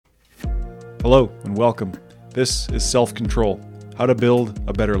Hello and welcome. This is Self-Control, How to Build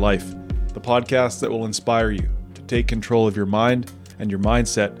a Better Life, the podcast that will inspire you to take control of your mind and your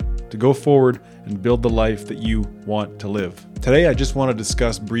mindset to go forward and build the life that you want to live. Today, I just want to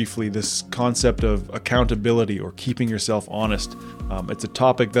discuss briefly this concept of accountability or keeping yourself honest. It's a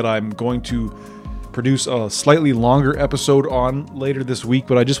topic that I'm going to produce a slightly longer episode on later this week,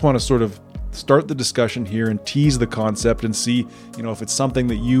 but I just want to sort of start the discussion here and tease the concept and see, if it's something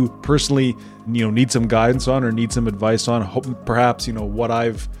that you personally, need some guidance on or need some advice on. Hope perhaps, what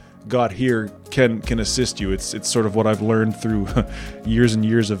I've got here can assist you. It's sort of what I've learned through years and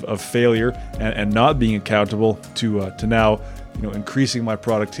years of failure and not being accountable to now, increasing my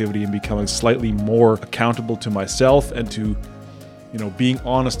productivity and becoming slightly more accountable to myself and to, being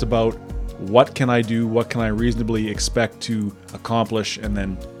honest about what can I do, what can I reasonably expect to accomplish, and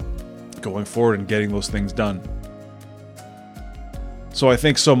then going forward and getting those things done. So I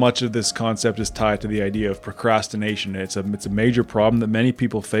think so much of this concept is tied to the idea of procrastination. It's a major problem that many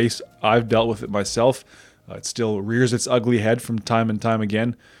people face. I've dealt with it myself. It still rears its ugly head from time and time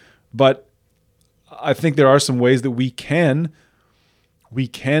again. But I think there are some ways that we can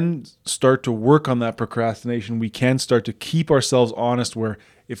start to work on that procrastination. We can start to keep ourselves honest, where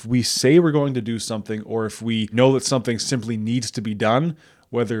if we say we're going to do something, or if we know that something simply needs to be done,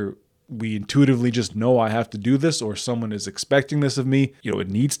 whether we intuitively just know I have to do this, or someone is expecting this of me, it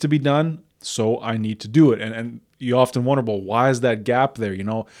needs to be done, so I need to do it. And you often wonder, well, why is that gap there?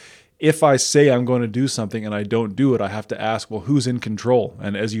 If I say I'm going to do something and I don't do it, I have to ask, well, who's in control?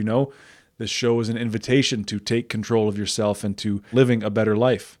 And as you know, this show is an invitation to take control of yourself and to living a better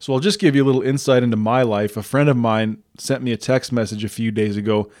life. So I'll just give you a little insight into my life. A friend of mine sent me a text message a few days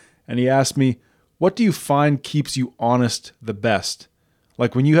ago, and he asked me, what do you find keeps you honest the best?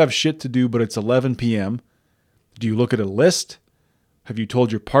 Like when you have shit to do, but it's 11 p.m., do you look at a list? Have you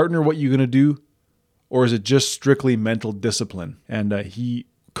told your partner what you're going to do? Or is it just strictly mental discipline? And he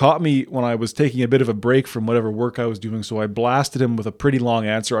caught me when I was taking a bit of a break from whatever work I was doing, so I blasted him with a pretty long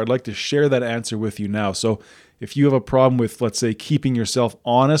answer. I'd like to share that answer with you now. So if you have a problem with, let's say, keeping yourself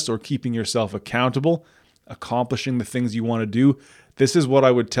honest or keeping yourself accountable, accomplishing the things you want to do, this is what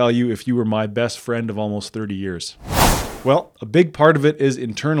I would tell you if you were my best friend of almost 30 years. Well, a big part of it is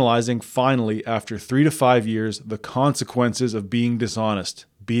internalizing, finally, after 3 to 5 years, the consequences of being dishonest,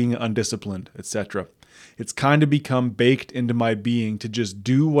 being undisciplined, etc. It's kind of become baked into my being to just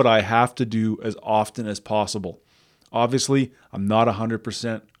do what I have to do as often as possible. Obviously, I'm not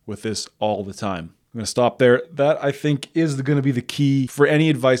 100% with this all the time. I'm going to stop there. That, I think, is going to be the key for any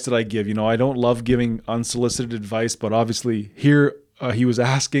advice that I give. I don't love giving unsolicited advice, but obviously here he was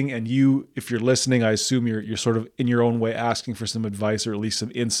asking, and you, if you're listening, I assume you're sort of in your own way asking for some advice or at least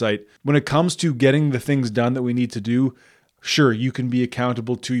some insight. When it comes to getting the things done that we need to do, sure, you can be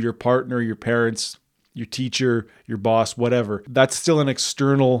accountable to your partner, your parents, your teacher, your boss, whatever. That's still an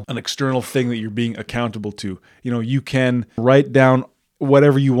external thing that you're being accountable to. You can write down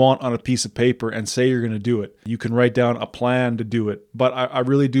whatever you want on a piece of paper and say you're going to do it. You can write down a plan to do it. But I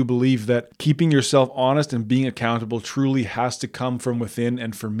really do believe that keeping yourself honest and being accountable truly has to come from within.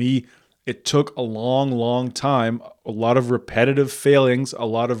 And for me, it took a long, long time, a lot of repetitive failings, a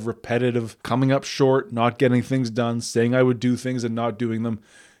lot of repetitive coming up short, not getting things done, saying I would do things and not doing them,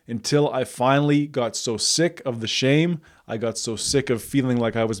 until I finally got so sick of the shame. I got so sick of feeling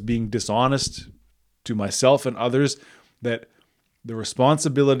like I was being dishonest to myself and others that the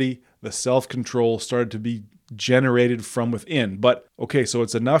responsibility, the self-control started to be generated from within. But okay, so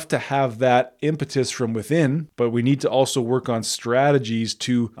it's enough to have that impetus from within, but we need to also work on strategies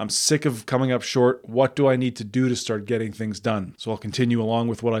I'm sick of coming up short. What do I need to do to start getting things done? So I'll continue along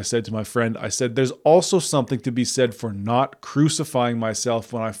with what I said to my friend. I said, there's also something to be said for not crucifying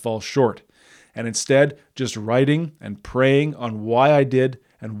myself when I fall short, and instead just writing and praying on why I did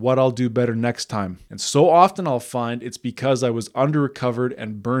and what I'll do better next time. And so often I'll find it's because I was under-recovered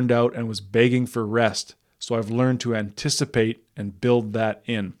and burned out and was begging for rest. So I've learned to anticipate and build that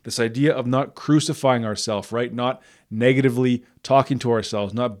in. This idea of not crucifying ourselves, right? Not negatively talking to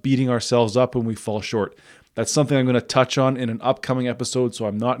ourselves, not beating ourselves up when we fall short. That's something I'm going to touch on in an upcoming episode, so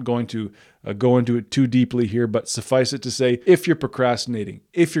I'm not going to go into it too deeply here, but suffice it to say, if you're procrastinating,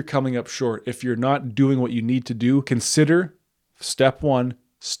 if you're coming up short, if you're not doing what you need to do, consider step 1,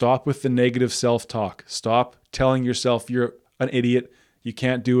 stop with the negative self-talk. Stop telling yourself you're an idiot, you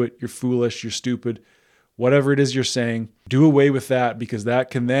can't do it, you're foolish, you're stupid. Whatever it is you're saying, do away with that, because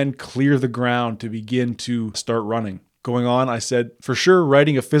that can then clear the ground to begin to start running. Going on, I said, for sure,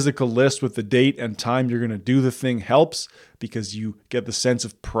 writing a physical list with the date and time you're going to do the thing helps because you get the sense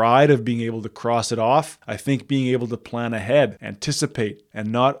of pride of being able to cross it off. I think being able to plan ahead, anticipate,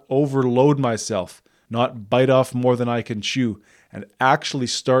 and not overload myself, not bite off more than I can chew, and actually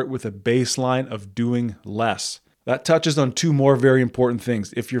start with a baseline of doing less. That touches on two more very important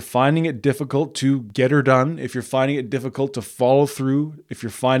things. If you're finding it difficult to get her done, if you're finding it difficult to follow through, if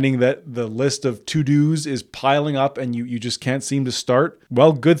you're finding that the list of to-dos is piling up and you just can't seem to start,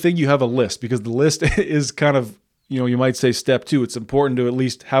 well, good thing you have a list, because the list is kind of, you might say step 2. It's important to at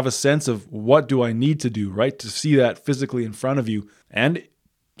least have a sense of what do I need to do, right? To see that physically in front of you. And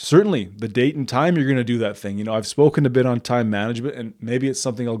certainly the date and time you're going to do that thing. I've spoken a bit on time management, and maybe it's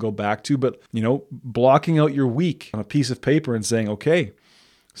something I'll go back to, but, blocking out your week on a piece of paper and saying, okay,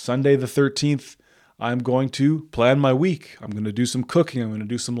 Sunday the 13th, I'm going to plan my week. I'm going to do some cooking. I'm going to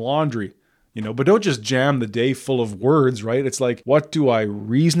do some laundry. But don't just jam the day full of words, right? It's like, what do I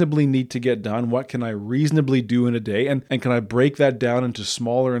reasonably need to get done? What can I reasonably do in a day? And can I break that down into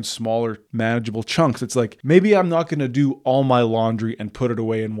smaller and smaller manageable chunks? It's like, maybe I'm not going to do all my laundry and put it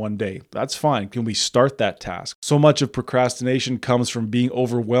away in one day. That's fine. Can we start that task? So much of procrastination comes from being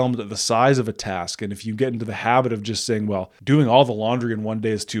overwhelmed at the size of a task. And if you get into the habit of just saying, well, doing all the laundry in one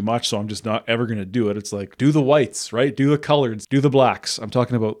day is too much, so I'm just not ever going to do it. It's like, do the whites, right? Do the coloreds, do the blacks. I'm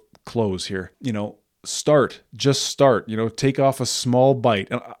talking about clothes here. Just start, take off a small bite.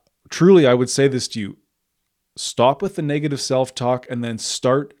 And truly, I would say this to you, stop with the negative self-talk and then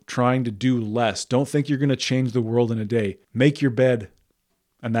start trying to do less. Don't think you're going to change the world in a day. Make your bed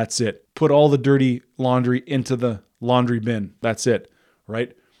and that's it. Put all the dirty laundry into the laundry bin. That's it,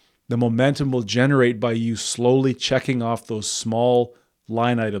 right? The momentum will generate by you slowly checking off those small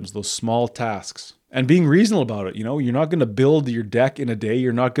line items, those small tasks. And being reasonable about it. You're not going to build your deck in a day.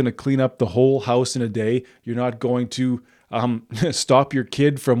 You're not going to clean up the whole house in a day. You're not going to stop your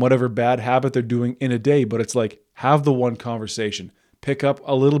kid from whatever bad habit they're doing in a day. But it's like, have the one conversation. Pick up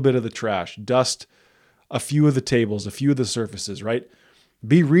a little bit of the trash. Dust a few of the tables, a few of the surfaces, right?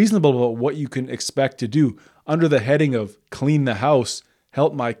 Be reasonable about what you can expect to do. Under the heading of clean the house,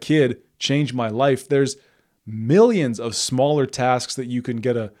 help my kid, change my life, there's millions of smaller tasks that you can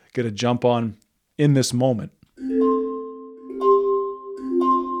get a jump on in this moment. To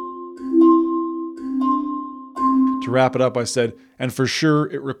wrap it up, I said, and for sure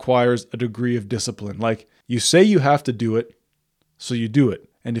it requires a degree of discipline. Like, you say you have to do it, so you do it.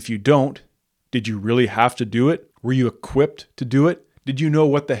 And if you don't, did you really have to do it? Were you equipped to do it? Did you know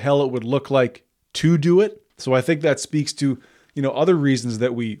what the hell it would look like to do it? So I think that speaks to other reasons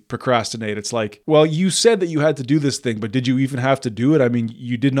that we procrastinate. It's like, well, you said that you had to do this thing, but did you even have to do it? I mean,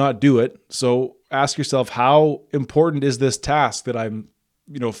 you did not do it. So ask yourself, how important is this task that I'm,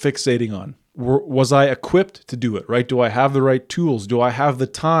 fixating on? Was I equipped to do it, right? Do I have the right tools? Do I have the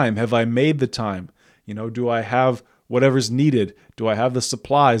time? Have I made the time? Do I have whatever's needed? Do I have the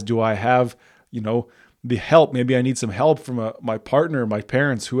supplies? Do I have, the help? Maybe I need some help from my partner, my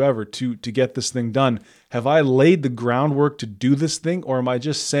parents, whoever, to get this thing done. Have I laid the groundwork to do this thing? Or am I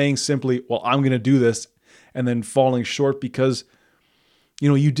just saying simply, well, I'm going to do this, and then falling short because,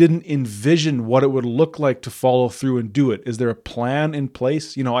 you didn't envision what it would look like to follow through and do it? Is there a plan in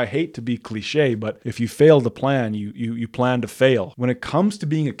place? I hate to be cliche, but if you fail to plan, you plan to fail. When it comes to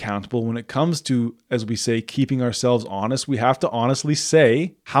being accountable, when it comes to, as we say, keeping ourselves honest, we have to honestly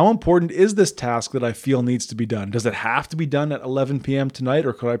say, how important is this task that I feel needs to be done? Does it have to be done at 11 p.m. tonight?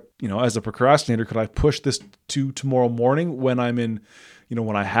 Or could I, as a procrastinator, could I push this to tomorrow morning when I'm in,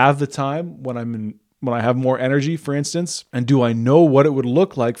 when I have the time, when I have more energy, for instance? And do I know what it would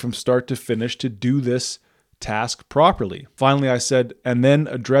look like from start to finish to do this task properly? Finally, I said, and then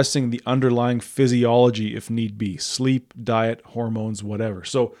addressing the underlying physiology if need be, sleep, diet, hormones, whatever.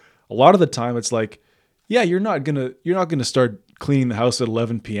 So a lot of the time it's like, yeah, you're not going to start cleaning the house at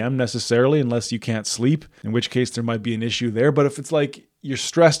 11 p.m. necessarily, unless you can't sleep, in which case there might be an issue there. But if it's like you're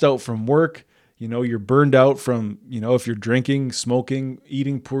stressed out from work, you're burned out from, if you're drinking, smoking,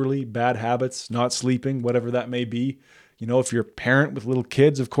 eating poorly, bad habits, not sleeping, whatever that may be. If you're a parent with little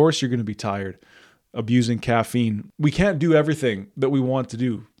kids, of course you're going to be tired, abusing caffeine. We can't do everything that we want to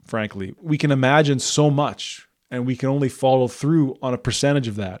do, frankly. We can imagine so much, and we can only follow through on a percentage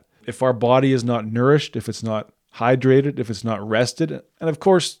of that. If our body is not nourished, if it's not hydrated, if it's not rested, and of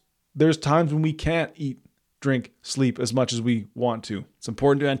course, there's times when we can't eat, drink, sleep as much as we want to. It's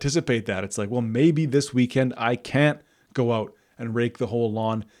important to anticipate that. It's like, well, maybe this weekend I can't go out and rake the whole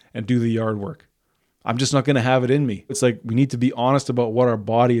lawn and do the yard work. I'm just not going to have it in me. It's like we need to be honest about what our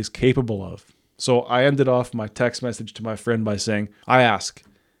body is capable of. So I ended off my text message to my friend by saying, I ask,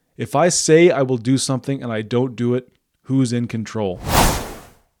 if I say I will do something and I don't do it, who's in control.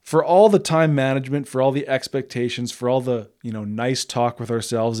 For all the time management, for all the expectations, for all the, nice talk with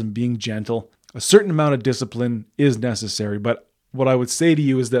ourselves and being gentle, a certain amount of discipline is necessary. But what I would say to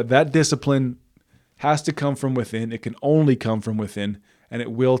you is that discipline has to come from within. It can only come from within, and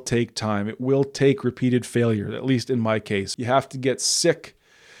it will take time. It will take repeated failure, at least in my case. You have to get sick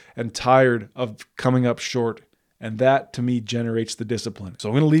and tired of coming up short, and that to me generates the discipline. So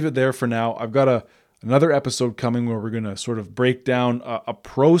I'm going to leave it there for now. I've got another episode coming where we're going to sort of break down a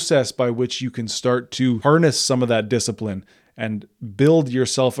process by which you can start to harness some of that discipline and build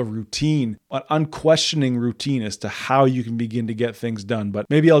yourself a routine, an unquestioning routine as to how you can begin to get things done. But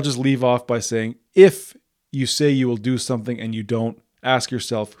maybe I'll just leave off by saying, if you say you will do something and you don't, ask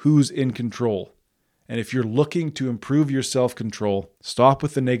yourself, who's in control? And if you're looking to improve your self-control, stop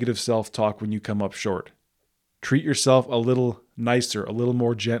with the negative self-talk when you come up short. Treat yourself a little nicer, a little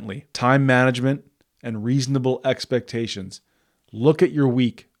more gently. Time management and reasonable expectations. Look at your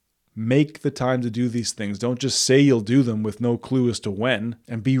week. Make the time to do these things. Don't just say you'll do them with no clue as to when,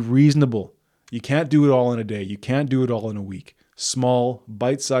 and be reasonable. You can't do it all in a day. You can't do it all in a week. Small,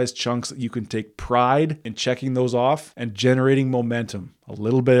 bite-sized chunks that you can take pride in checking those off and generating momentum a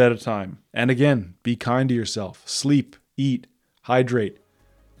little bit at a time. And again, be kind to yourself. Sleep, eat, hydrate.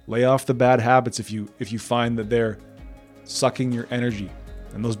 Lay off the bad habits if you find that they're sucking your energy.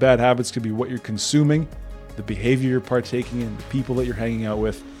 And those bad habits could be what you're consuming, the behavior you're partaking in, the people that you're hanging out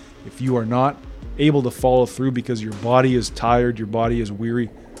with. If you are not able to follow through because your body is tired, your body is weary,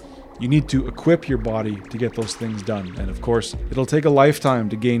 you need to equip your body to get those things done. And of course, it'll take a lifetime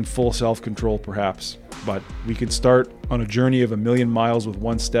to gain full self-control perhaps, but we can start on a journey of 1,000,000 miles with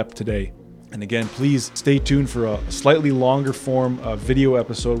one step today. And again, please stay tuned for a slightly longer form video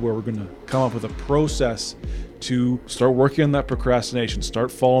episode where we're going to come up with a process to start working on that procrastination,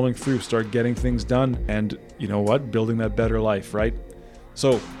 start following through, start getting things done, and you know what? Building that better life, right?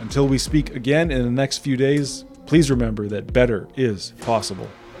 So until we speak again in the next few days, please remember that better is possible.